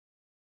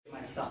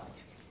my stuff.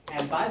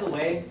 And by the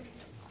way,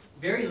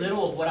 very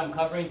little of what I'm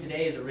covering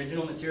today is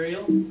original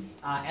material.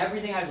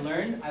 Everything I've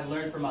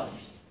learned from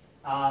others.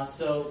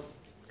 So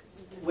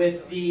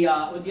with the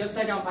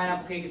upside down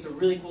pineapple cake, it's a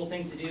really cool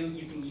thing to do.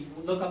 You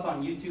can look up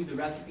on YouTube the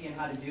recipe and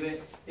how to do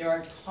it. There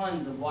are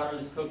tons of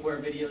waterless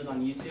cookware videos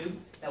on YouTube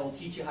that will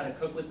teach you how to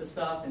cook with the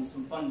stuff and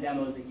some fun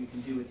demos that you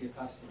can do with your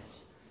customers.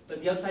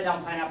 But the upside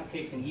down pineapple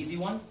cake's an easy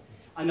one.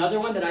 Another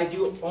one that I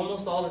do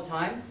almost all the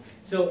time,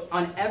 so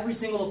on every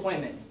single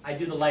appointment, I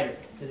do the lighter,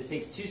 because it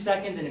takes 2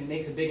 seconds and it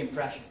makes a big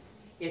impression.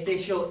 If they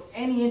show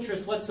any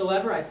interest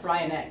whatsoever, I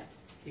fry an egg.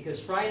 Because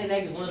frying an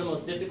egg is one of the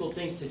most difficult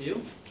things to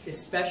do,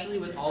 especially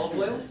with olive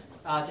oil,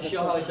 to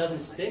show how it doesn't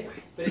stick.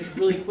 But it's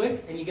really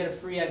quick, and you get a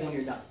free egg when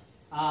you're done.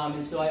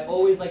 And so I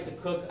always like to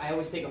cook. I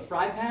always take a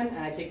fry pan, and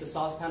I take the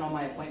saucepan on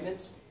my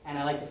appointments, and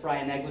I like to fry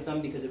an egg with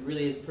them because it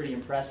really is pretty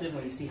impressive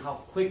when you see how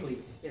quickly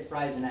it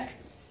fries an egg.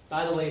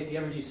 By the way, if you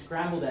ever do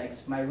scrambled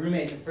eggs, my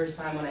roommate, the first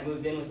time when I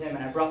moved in with him,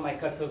 and I brought my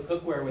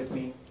cookware with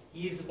me,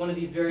 he's one of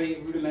these very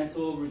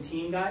rudimental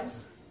routine guys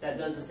that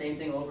does the same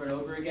thing over and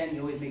over again. He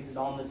always makes his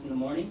omelets in the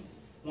morning.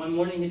 One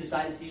morning he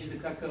decided to use the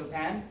Cutco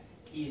pan.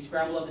 He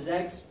scrambled up his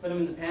eggs, put them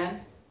in the pan,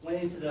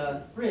 went into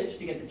the fridge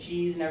to get the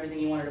cheese and everything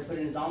he wanted to put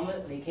in his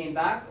omelet. When he came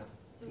back,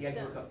 the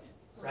eggs were cooked,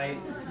 right?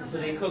 So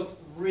they cook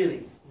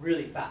really,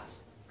 really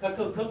fast.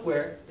 Cutco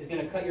cookware is going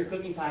to cut your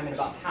cooking time in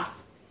about half.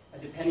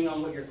 Depending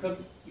on what you're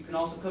cooking, you can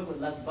also cook with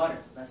less butter,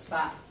 less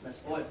fat,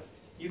 less oil.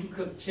 You can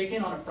cook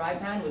chicken on a fry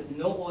pan with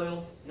no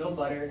oil, no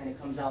butter, and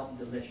it comes out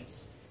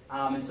delicious.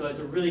 And so it's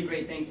a really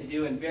great thing to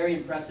do and very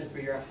impressive for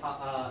your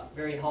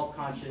very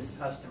health-conscious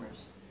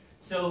customers.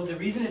 So the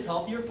reason it's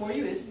healthier for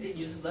you is it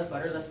uses less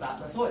butter, less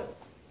fat, less oil.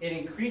 It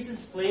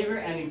increases flavor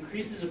and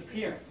increases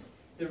appearance.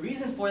 The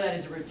reason for that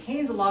is it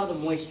retains a lot of the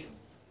moisture.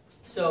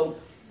 So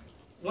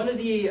one of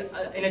the,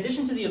 in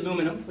addition to the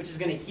aluminum, which is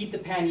going to heat the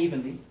pan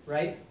evenly,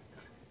 right?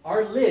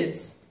 Our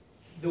lids,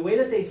 the way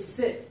that they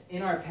sit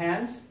in our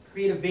pans,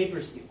 create a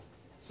vapor seal.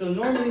 So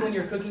normally when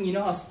you're cooking, you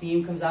know how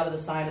steam comes out of the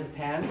side of the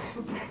pans?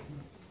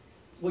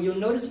 What you'll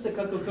notice with the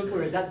Cutco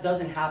cookware is that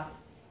doesn't happen.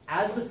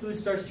 As the food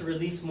starts to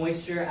release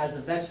moisture, as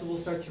the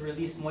vegetables start to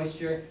release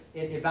moisture,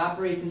 it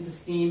evaporates into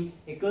steam.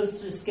 It goes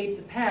to escape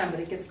the pan, but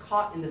it gets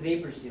caught in the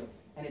vapor seal.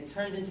 And it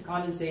turns into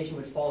condensation,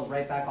 which falls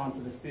right back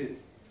onto the food.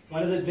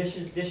 One of the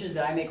dishes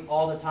that I make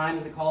all the time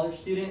as a college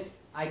student,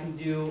 I can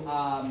do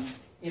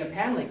in a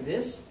pan like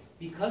this.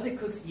 Because it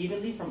cooks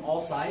evenly from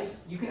all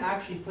sides, you can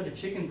actually put a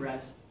chicken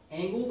breast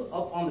angled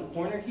up on the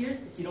corner here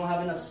if you don't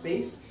have enough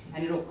space,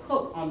 and it'll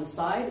cook on the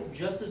side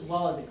just as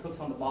well as it cooks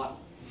on the bottom.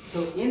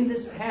 So in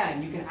this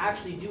pan, you can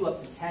actually do up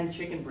to 10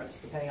 chicken breasts,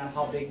 depending on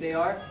how big they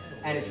are,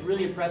 and it's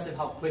really impressive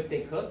how quick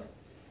they cook.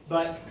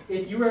 But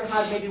if you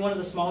have maybe one of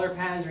the smaller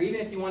pans, or even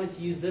if you wanted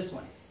to use this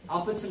one,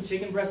 I'll put some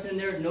chicken breasts in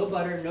there, no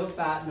butter, no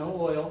fat, no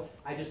oil.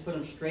 I just put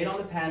them straight on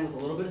the pan with a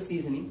little bit of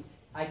seasoning.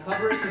 I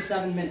cover it for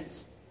 7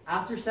 minutes.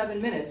 After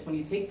 7 minutes, when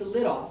you take the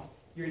lid off,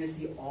 you're going to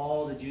see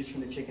all the juice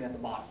from the chicken at the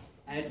bottom.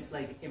 And it's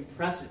like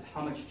impressive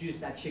how much juice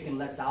that chicken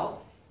lets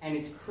out. And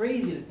it's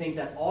crazy to think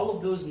that all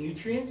of those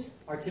nutrients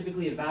are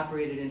typically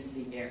evaporated into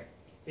the air.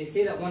 They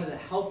say that one of the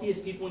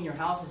healthiest people in your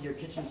house is your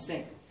kitchen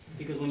sink.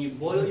 Because when you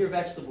boil your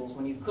vegetables,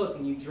 when you cook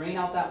and you drain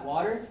out that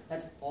water,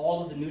 that's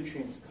all of the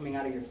nutrients coming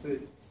out of your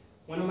food.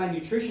 One of my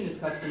nutritionist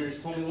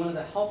customers told me one of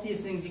the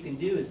healthiest things you can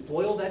do is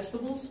boil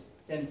vegetables,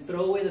 then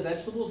throw away the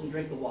vegetables and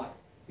drink the water.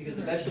 Because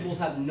the vegetables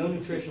have no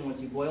nutrition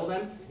once you boil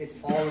them. It's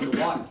all in the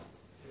water.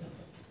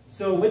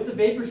 So with the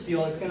vapor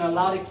seal, it's going to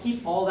allow to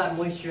keep all that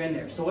moisture in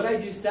there. So what I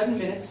do, 7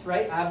 minutes,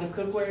 right? I have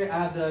the cookware, I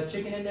have the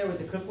chicken in there with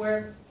the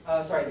cookware.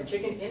 The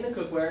chicken in the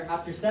cookware.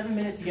 After 7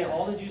 minutes, you get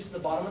all the juice to the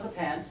bottom of the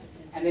pan.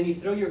 And then you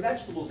throw your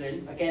vegetables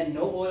in. Again,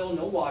 no oil,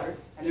 no water.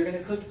 And they're going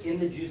to cook in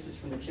the juices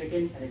from the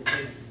chicken, and it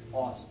tastes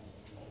awesome.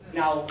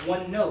 Now,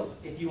 one note,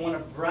 if you want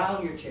to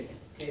brown your chicken,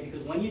 okay?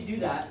 Because when you do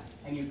that,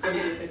 and you cook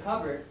it with the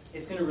cover,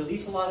 it's going to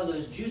release a lot of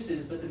those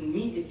juices, but the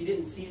meat, if you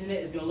didn't season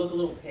it, is going to look a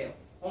little pale,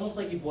 almost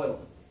like you boiled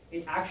it.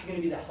 It's actually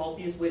going to be the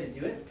healthiest way to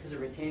do it because it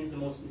retains the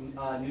most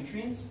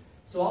nutrients.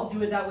 So I'll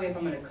do it that way if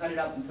I'm going to cut it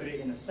up and put it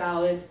in a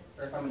salad,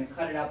 or if I'm going to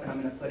cut it up and I'm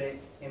going to put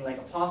it in like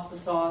a pasta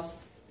sauce.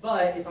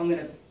 But if I'm going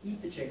to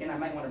eat the chicken, I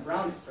might want to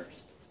brown it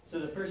first. So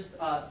the first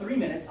 3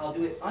 minutes, I'll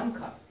do it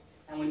uncovered.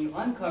 And when you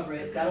uncover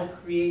it, that'll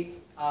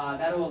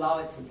allow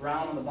it to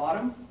brown on the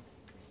bottom.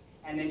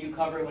 And then you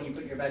cover it when you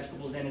put your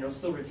vegetables in. It'll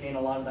still retain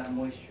a lot of that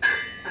moisture.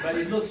 But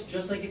it looks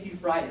just like if you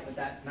fried it with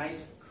that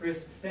nice,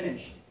 crisp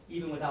finish,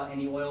 even without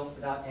any oil,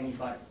 without any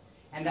butter.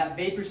 And that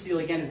vapor seal,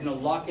 again, is going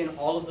to lock in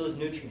all of those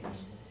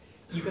nutrients.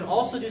 You can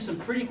also do some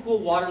pretty cool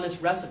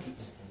waterless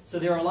recipes. So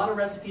there are a lot of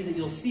recipes that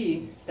you'll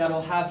see that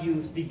will have you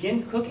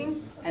begin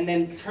cooking and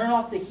then turn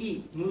off the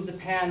heat, move the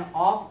pan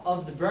off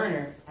of the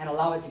burner, and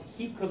allow it to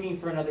keep cooking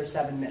for another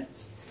 7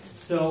 minutes.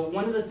 So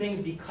one of the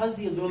things, because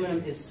the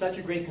aluminum is such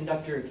a great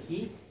conductor of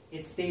heat,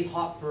 it stays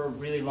hot for a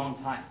really long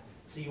time.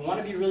 So you want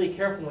to be really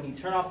careful when you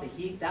turn off the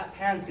heat. That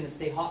pan's going to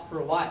stay hot for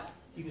a while.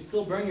 You can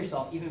still burn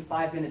yourself even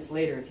 5 minutes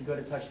later if you go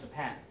to touch the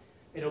pan.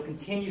 It'll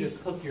continue to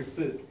cook your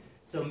food.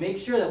 So make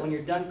sure that when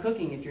you're done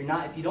cooking, if you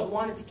don't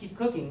want it to keep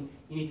cooking,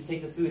 you need to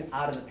take the food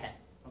out of the pan.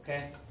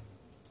 Okay?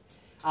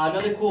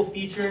 Another cool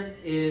feature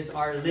is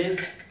our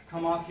lids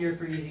come off here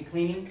for easy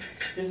cleaning.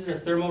 This is a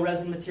thermal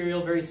resin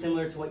material, very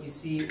similar to what you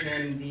see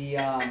in the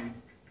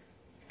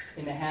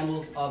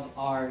handles of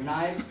our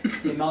knives.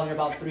 They melt at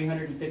about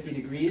 350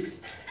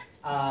 degrees.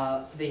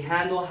 The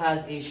handle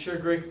has a sure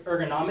grip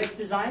ergonomic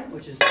design,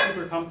 which is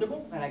super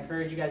comfortable, and I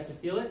encourage you guys to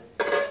feel it.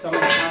 So I'm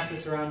going to pass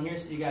this around here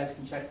so you guys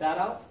can check that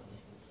out.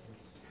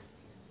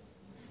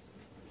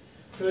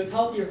 So it's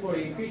healthier for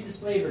you, increases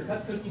flavor,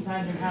 cuts cooking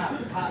times in half,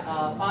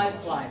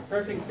 5-ply,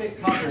 perfect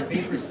fit cover,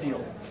 vapor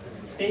seal,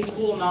 stay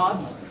cool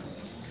knobs,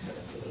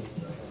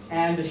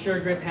 and the sure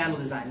grip handle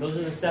design. Those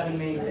are the 7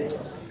 main things.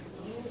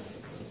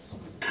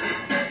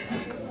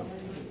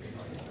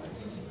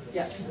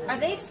 Yes? Are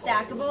they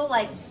stackable,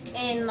 like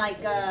in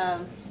like a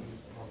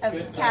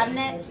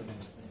cabinet?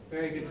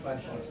 Very good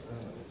question.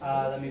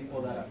 Let me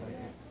pull that up right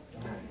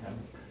here.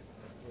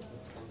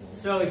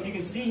 So if you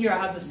can see here, I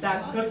have the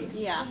stacked cookies.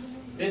 Yeah.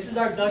 This is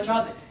our Dutch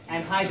oven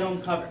and high dome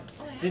cover.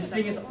 This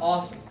thing is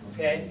awesome,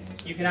 okay?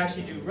 You can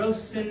actually do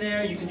roasts in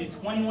there. You can do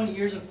 21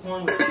 ears of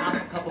corn with half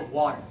a cup of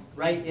water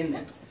right in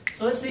there.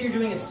 So let's say you're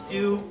doing a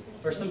stew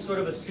or some sort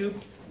of a soup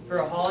for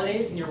a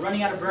holidays and you're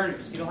running out of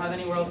burners. You don't have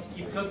anywhere else to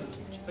keep cooking.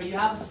 But you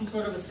have some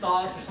sort of a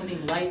sauce or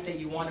something light that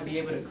you want to be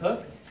able to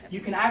cook.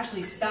 You can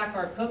actually stack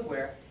our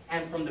cookware,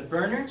 and from the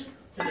burner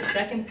to the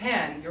second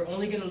pan, you're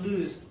only going to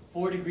lose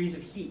 4 degrees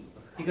of heat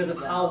because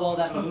of how well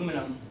that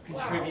aluminum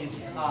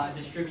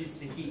distributes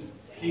the heat.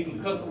 So you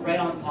can cook right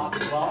on top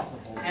as well.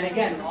 And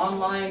again,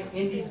 online,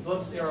 in these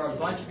books, there are a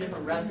bunch of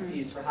different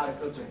recipes for how to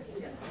cook with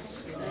it.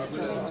 Yes.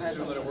 Assume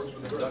that it works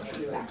with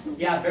induction.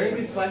 Yeah, very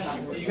good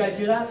question. Did you guys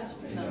hear that?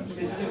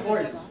 This is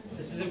important.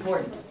 This is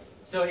important.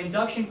 So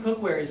induction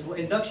cookware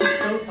induction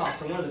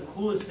stovetops are one of the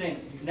coolest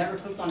things. If you've never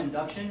cooked on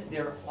induction,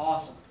 they're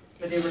awesome.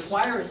 But they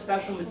require a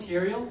special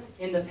material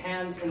in the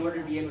pans in order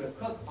to be able to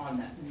cook on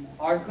them.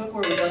 Our cookware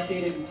was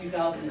updated in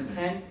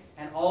 2010,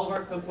 and all of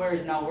our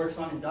cookware now works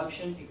on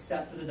induction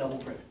except for the double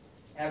burner.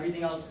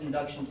 Everything else is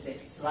induction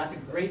safe. So that's a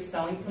great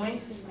selling point,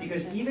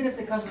 because even if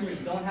the customers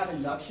don't have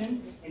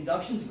induction,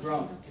 induction's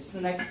growing. It's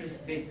the next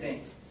big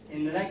thing.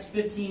 In the next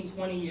 15,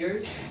 20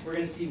 years, we're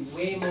going to see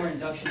way more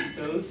induction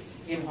stoves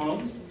in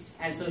homes.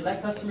 And so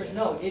let customers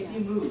know, if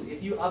you move,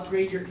 if you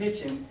upgrade your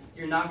kitchen,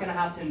 you're not going to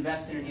have to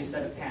invest in a new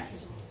set of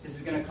pans. This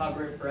is going to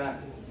cover it forever.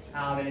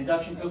 And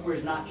induction cookware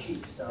is not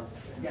cheap, so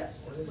yes.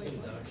 What is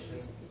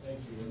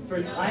induction?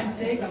 For time's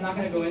sake, I'm not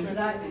going to go into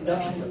that.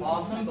 Induction is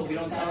awesome, but we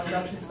don't sell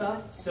induction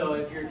stuff. So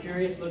if you're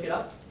curious, look it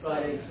up.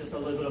 But it's just a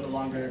little bit of a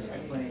longer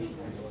explanation.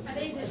 Are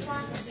they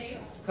dishwasher safe?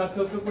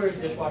 Cookware is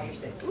dishwasher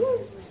safe.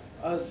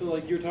 So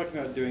like you were talking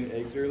about doing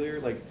eggs earlier,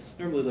 like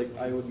normally like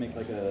I would make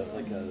like a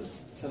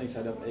sunny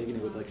side up egg and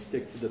it would like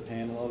stick to the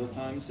pan a lot of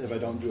times if I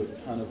don't do a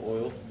ton of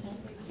oil.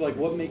 So like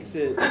what makes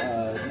it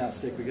not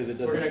stick because it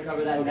doesn't? We're going to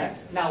cover that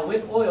next. Now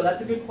with oil,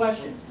 that's a good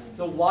question.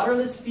 The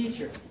waterless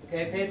feature,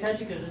 okay, pay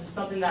attention because this is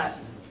something that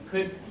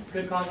could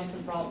cause you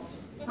some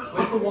problems.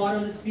 With the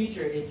waterless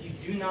feature, if you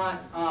do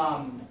not,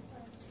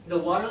 the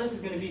waterless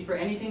is going to be for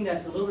anything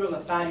that's a little bit of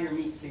a fattier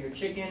meat. So your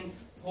chicken,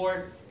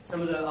 pork,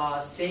 some of the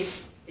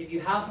steaks. If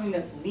you have something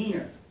that's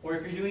leaner, or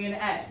if you're doing an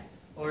egg,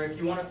 or if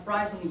you want to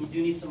fry something, you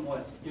do need some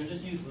oil. You'll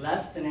just use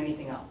less than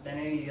anything else, than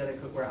any of the other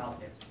cookware out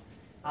there.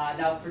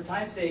 Now, for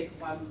time's sake,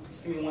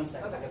 just give me 1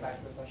 second. I'll get back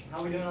to the question. How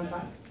are we doing on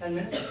time? 10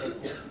 minutes?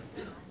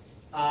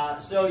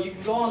 So you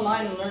can go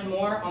online and learn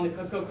more on the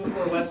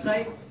Cookware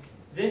website.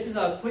 This is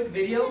a quick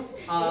video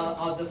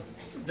of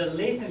the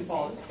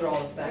Leitenfall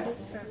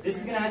effect. This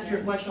is going to answer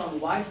your question on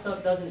why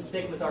stuff doesn't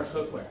stick with our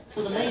cookware.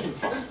 Well, the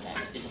Leidenfrost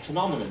effect is a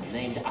phenomenon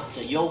named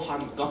after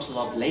Johann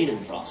Gottlob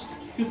Leidenfrost,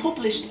 who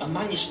published a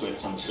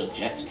manuscript on the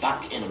subject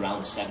back in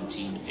around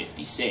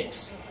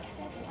 1756.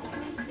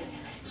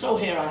 So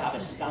here I have a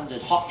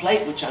standard hot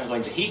plate which I'm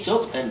going to heat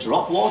up and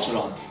drop water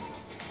on.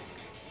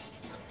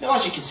 Now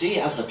as you can see,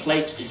 as the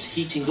plate is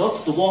heating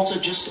up, the water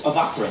just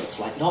evaporates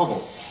like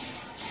normal.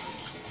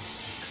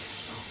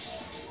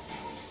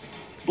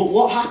 But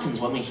what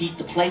happens when we heat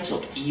the plate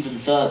up even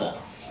further?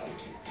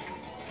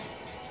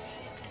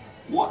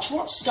 Watch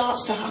what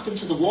starts to happen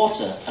to the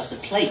water as the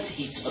plate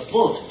heats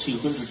above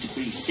 200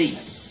 degrees C.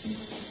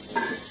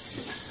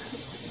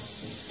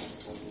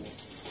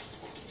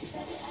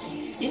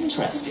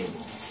 Interesting.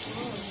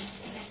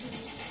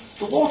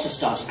 The water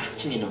starts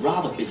acting in a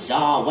rather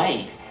bizarre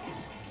way.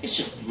 It's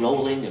just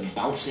rolling and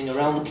bouncing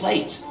around the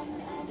plate.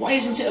 Why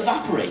isn't it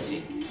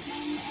evaporating?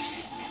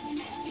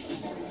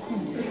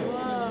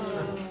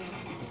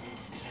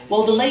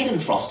 Well, the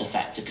Leidenfrost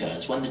effect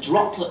occurs when the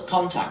droplet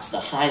contacts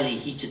the highly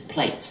heated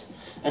plate,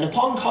 and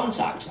upon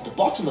contact, the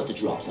bottom of the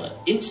droplet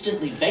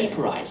instantly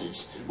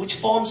vaporizes, which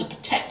forms a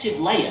protective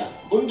layer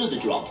under the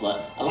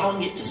droplet,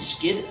 allowing it to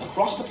skid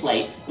across the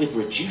plate with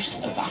reduced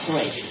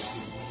evaporation.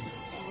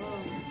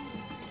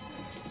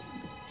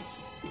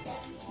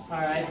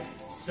 Alright,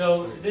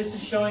 so this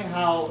is showing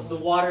how the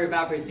water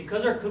evaporates.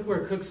 Because our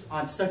cookware cooks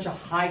on such a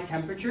high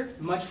temperature,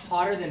 much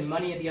hotter than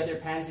many of the other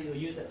pans that you'll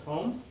use at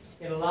home,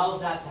 it allows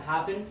that to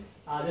happen.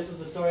 This was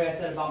the story I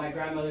said about my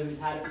grandmother who's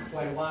had it for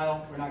quite a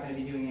while. We're not going to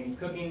be doing any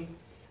cooking.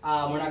 We're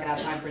not going to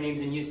have time for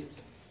names and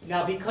uses.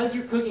 Now, because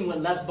you're cooking with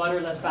less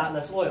butter, less fat,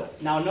 less oil.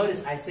 Now,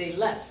 notice I say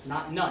less,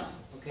 not none.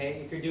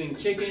 Okay? If you're doing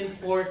chicken,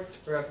 pork,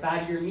 or a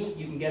fattier meat,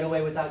 you can get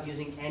away without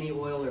using any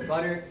oil or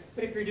butter.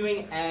 But if you're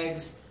doing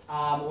eggs,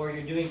 or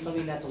you're doing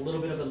something that's a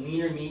little bit of a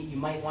leaner meat, you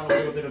might want a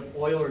little bit of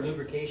oil or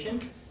lubrication.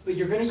 But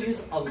you're going to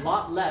use a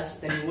lot less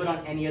than you would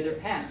on any other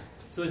pan.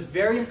 So it's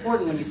very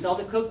important when you sell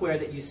the cookware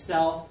that you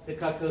sell the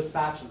Cutco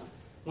spatula.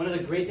 One of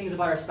the great things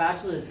about our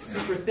spatula is it's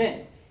super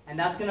thin. And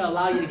that's going to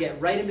allow you to get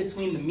right in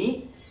between the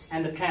meat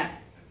and the pan.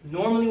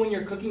 Normally when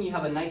you're cooking, you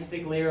have a nice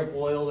thick layer of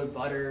oil or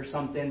butter or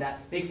something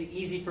that makes it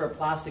easy for a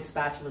plastic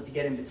spatula to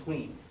get in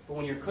between. But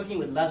when you're cooking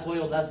with less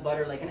oil, less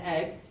butter, like an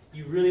egg,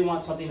 you really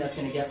want something that's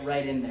going to get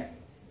right in there.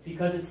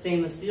 Because it's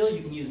stainless steel,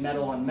 you can use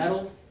metal on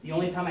metal. The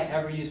only time I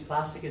ever use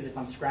plastic is if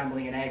I'm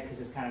scrambling an egg,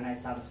 because it's kind of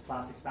nice to have a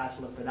plastic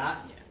spatula for that.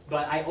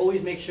 But I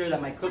always make sure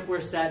that my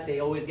cookware set, they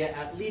always get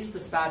at least the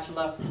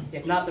spatula,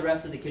 if not the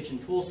rest of the kitchen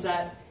tool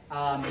set,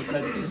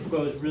 because it just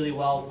goes really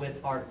well with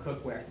our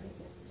cookware.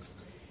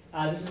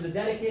 This is the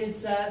dedicated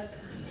set.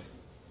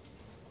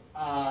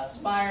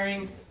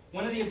 Aspiring.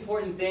 One of the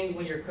important things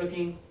when you're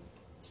cooking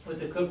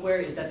with the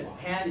cookware is that the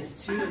pan is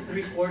 2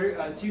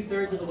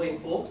 2/3 of the way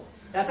full.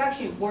 That's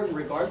actually important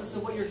regardless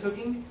of what you're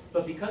cooking,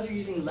 but because you're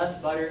using less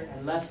butter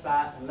and less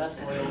fat and less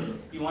oil,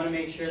 you want to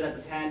make sure that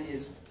the pan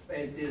is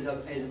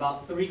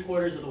about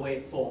 3/4 of the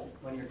way full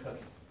when you're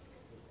cooking.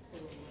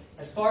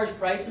 As far as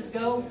prices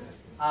go,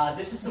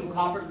 this is some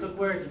copper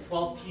cookware. It's a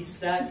 12-piece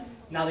set.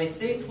 Now they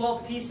say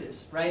 12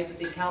 pieces, right? But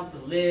they count the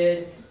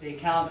lid, they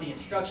count the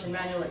instruction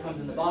manual that comes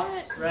in the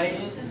box,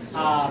 right? It's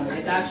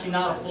actually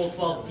not a full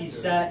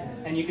 12-piece set.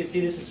 And you can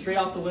see this is straight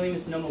off the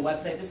Williams-Sonoma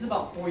website. This is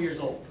about 4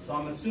 years old. So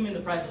I'm assuming the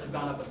prices have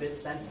gone up a bit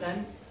since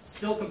then.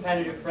 Still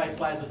competitive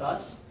price-wise with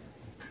us.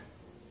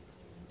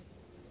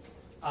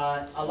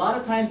 A lot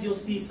of times you'll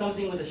see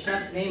something with a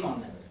chef's name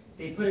on them.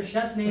 They put a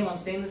chef's name on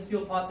stainless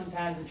steel pots and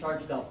pans and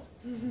charge double.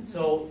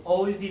 So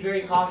always be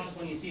very cautious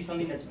when you see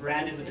something that's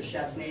branded with a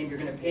chef's name. You're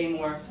going to pay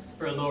more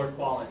for a lower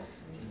quality.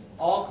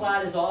 All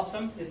Clad is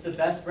awesome. It's the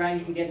best brand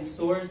you can get in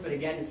stores, but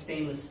again, it's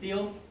stainless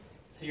steel.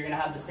 So you're going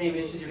to have the same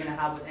issues you're going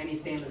to have with any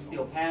stainless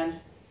steel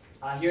pan.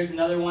 Here's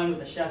another one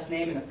with a chef's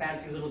name and a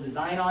fancy little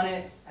design on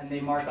it, and they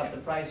mark up the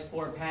price.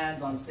 4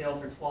 pans on sale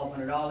for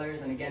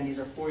 $1,200, and again, these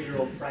are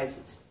 4-year-old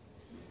prices.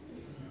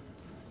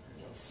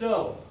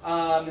 So,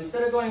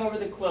 instead of going over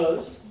the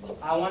close,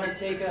 I want to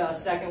take a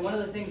second. One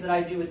of the things that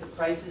I do with the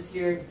prices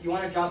here, if you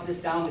want to drop this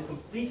down, the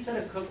complete set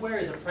of cookware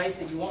is a price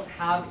that you won't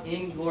have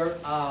in your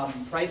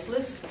price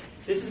list.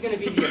 This is going to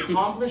be the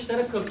accomplished set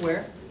of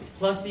cookware,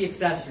 plus the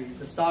accessories,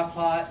 the stock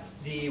pot,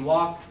 the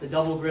wok, the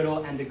double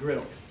griddle, and the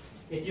griddle.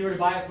 If you were to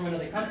buy it from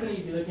another company,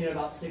 you'd be looking at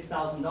about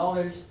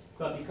 $6,000.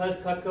 But because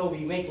Cutco, we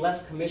make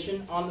less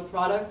commission on the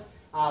product,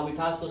 we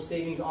pass those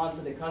savings on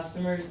to the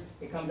customers.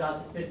 It comes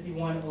out to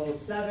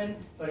 $5,107,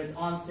 but it's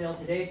on sale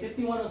today.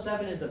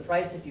 $5,107 is the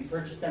price if you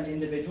purchase them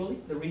individually,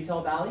 the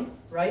retail value,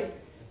 right?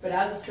 But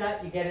as a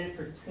set, you get it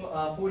for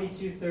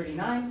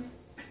 $42.39,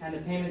 and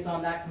the payments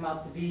on that come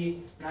out to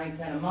be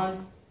 $910 a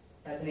month.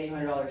 That's an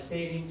 $800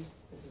 savings.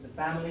 This is the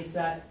family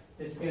set.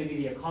 This is going to be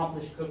the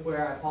accomplished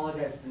cookware. I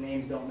apologize if the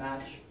names don't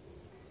match.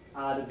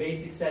 The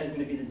basic set is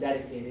going to be the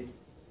dedicated.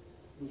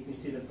 You can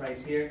see the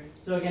price here.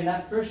 So again,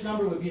 that first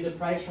number would be the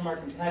price from our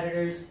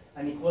competitors,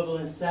 an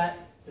equivalent set.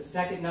 The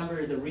second number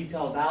is the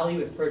retail value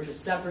if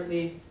purchased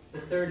separately.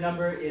 The third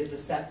number is the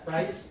set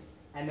price.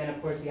 And then,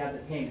 of course, you have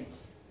the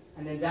payments.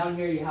 And then down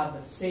here, you have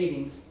the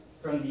savings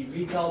from the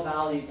retail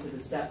value to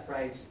the set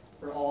price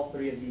for all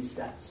 3 of these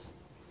sets.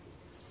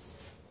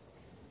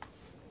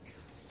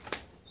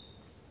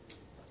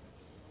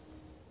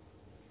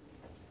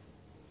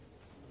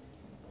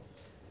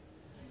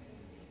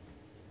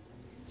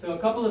 So a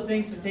couple of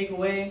things to take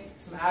away,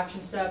 some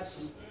action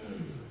steps.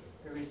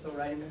 Everybody still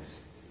writing this?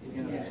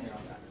 Yeah.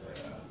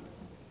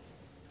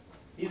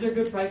 These are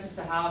good prices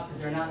to have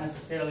because they're not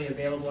necessarily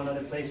available in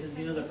other places.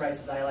 These are the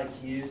prices I like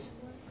to use.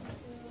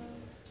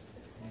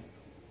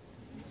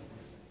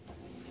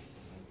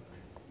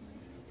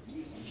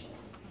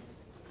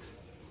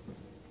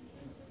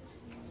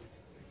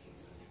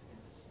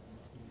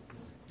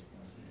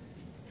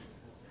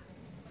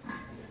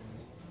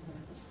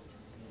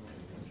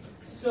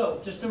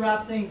 So, just to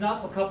wrap things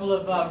up, a couple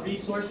of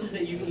resources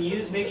that you can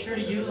use. Make sure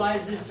to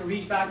utilize this to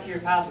reach back to your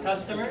past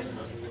customers.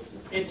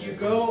 If you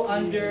go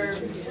under,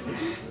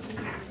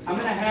 I'm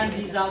going to hand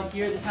these out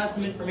here. This has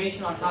some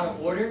information on how to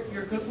order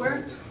your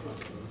cookware.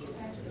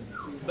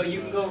 But you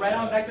can go right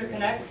on Vector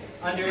Connect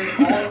under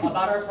all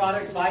about our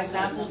products, buy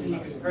samples, and you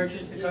can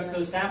purchase the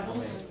Cutco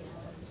samples.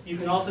 You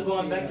can also go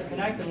on Vector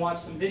Connect and watch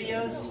some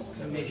videos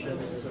and make sure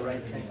this is the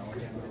right thing.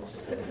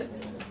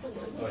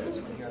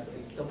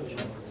 Double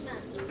check.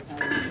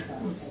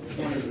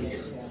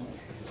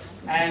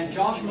 And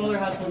Josh Mueller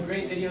has some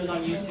great videos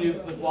on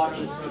YouTube with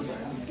waterless cookware.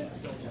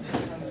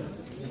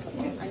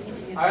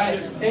 All right,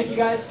 thank you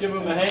guys. Give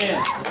them a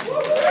hand.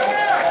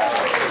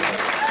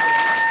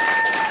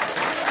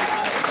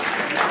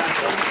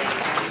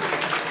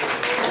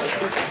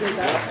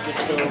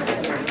 Just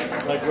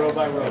go like row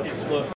by row. Just look.